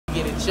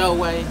It's your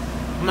way,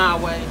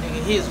 my way,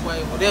 nigga, his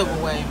way, whatever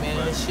way,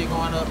 man. This shit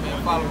going up,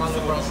 man. Follow my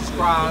little bro,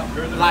 subscribe,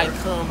 like,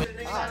 comment.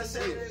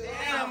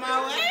 Damn,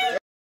 my way.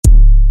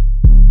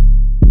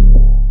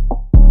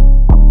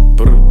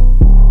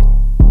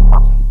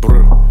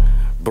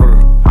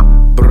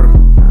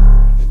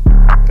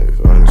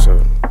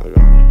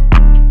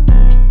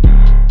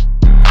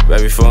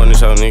 Baby phone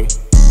this hoe,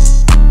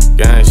 nigga.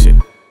 Gang shit.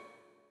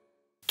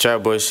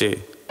 Trap boy shit.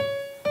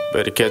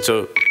 Better catch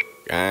up.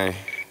 Gang.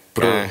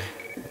 Gang.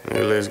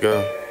 Nigga, let's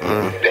go.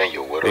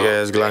 Daniel, what Big up?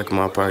 ass Glock in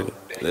my pocket.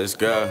 Let's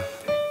go.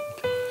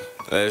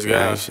 Let's go.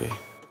 Gang shit.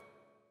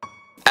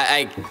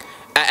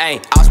 Ay,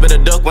 I spit a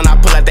duck when I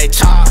pull out that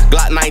chop.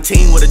 Glock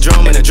 19 with a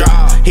drum and a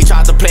drop. He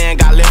tried to play and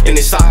got left in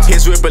his socks.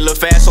 His whip a little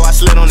fast, so I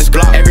slid on his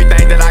block.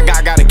 Everything that I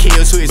got a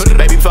kill switch.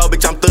 Baby fo,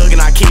 bitch, I'm thuggin',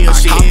 I kill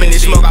shit. Hop in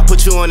this smoke, I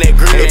put you on that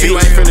grill. If you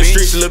ain't from the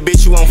streets, little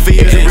bitch, you won't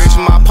feel it. Rich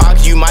in my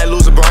pocket, you might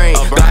lose a brain.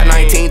 Glock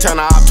 19,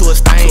 turn her off to a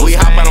stain. We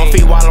hop out on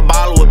feet while the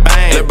bottle with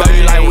bang. Lil' bro,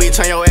 you like we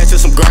turn your ass to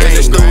some grain.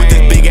 Just screw with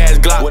this big ass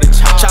Glock.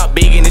 Chop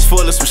big and it's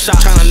full of some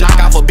shots. Tryna knock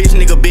off a bitch,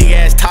 nigga, big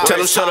ass top. Tell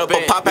him shut up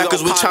or pop out,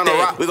 cause we tryna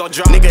rock. We gon'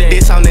 drop nigga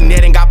this on the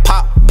net and got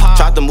pop.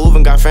 Tried to move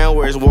and got found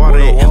where it's water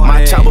at.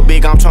 My chopper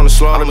big, I'm tryna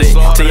slaughter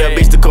that. Tell your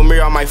bitch to come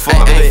here, I might fall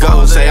that.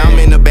 Go say I'm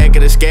in the back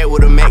of the scat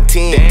with a Mac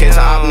 10. Catch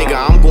a op,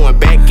 nigga, I'm going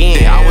back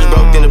in. I was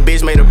broke, then the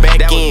bitch made a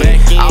back in.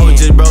 I was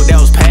just broke, that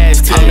was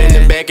past 10. I'm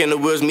in the back and the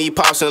wheels, me,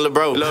 Pops, and Lil'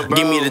 bro.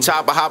 Give me the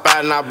chopper, hop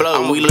out and I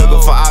blow. We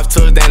looking for ops,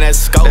 touchdown, that's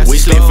the scope. We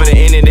slip for the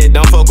internet,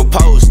 don't fuck a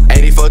post.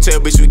 84 tail,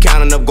 bitch, we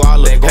counting up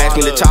guala. Pass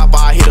me the chopper,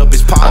 I hit up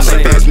his paw. I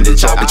say pass me the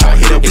chopper, I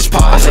hit up his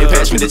paw. I say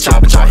pass me the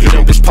chopper, I hit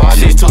up his paw.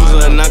 Shit, tools a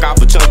little knock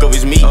off a chunk of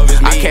his meat.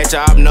 I catch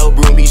a op, no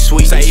broom, he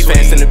sweet. Say he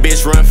fast and the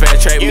bitch run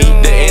fast, trap me.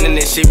 The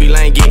internet shit be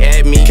lame, get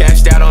at me.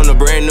 Cashed out on a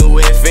brand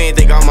new FN.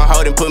 Think I'm a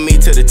hoe and put me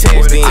to the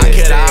test in. I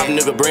cut a op,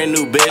 nigga, brand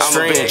new best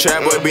friend.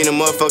 Trap boy bring the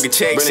motherfucking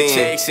checks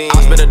in. I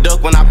spit a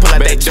duck when I pull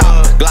out that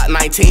chop. Glock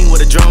 19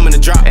 with a drum and a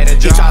drop.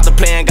 He tried to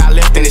play and got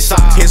left in his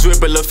socks. His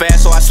whip a little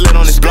fast, so I slid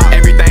on his block.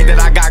 Everything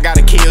that I got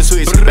a kill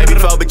switch. Baby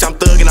fo, bitch, I'm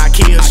thuggin', I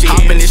kill shit.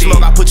 Hop in this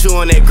smoke, I put you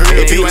on that grill.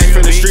 If you ain't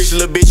from the streets,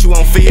 little bitch, you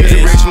won't feel it.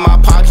 Rich in my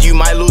pocket, you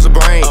might lose a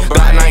brain.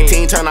 Glock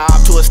 19, turn her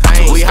off to a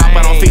stain. We hop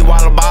out on feet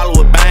while the bottle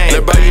with bang.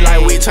 Lil' bro, you like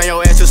we turn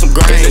your ass to some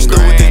grain. Just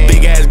screw with this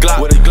big ass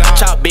Glock.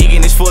 Chop big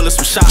and it's full of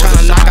some shots.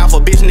 Tryna knock off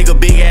a bitch, nigga,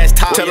 big ass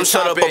top. Tell him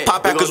shut up or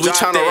pop out, cause we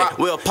tryna rock.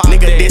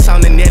 Nigga, this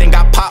on the net and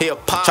got pop.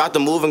 Tried to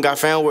move and got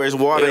found where it's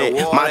water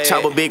at. My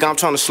chopper big, I'm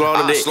tryna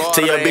slaughter that.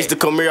 Tell your bitch to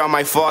come here, I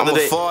might father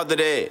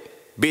that.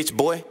 Bitch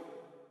boy.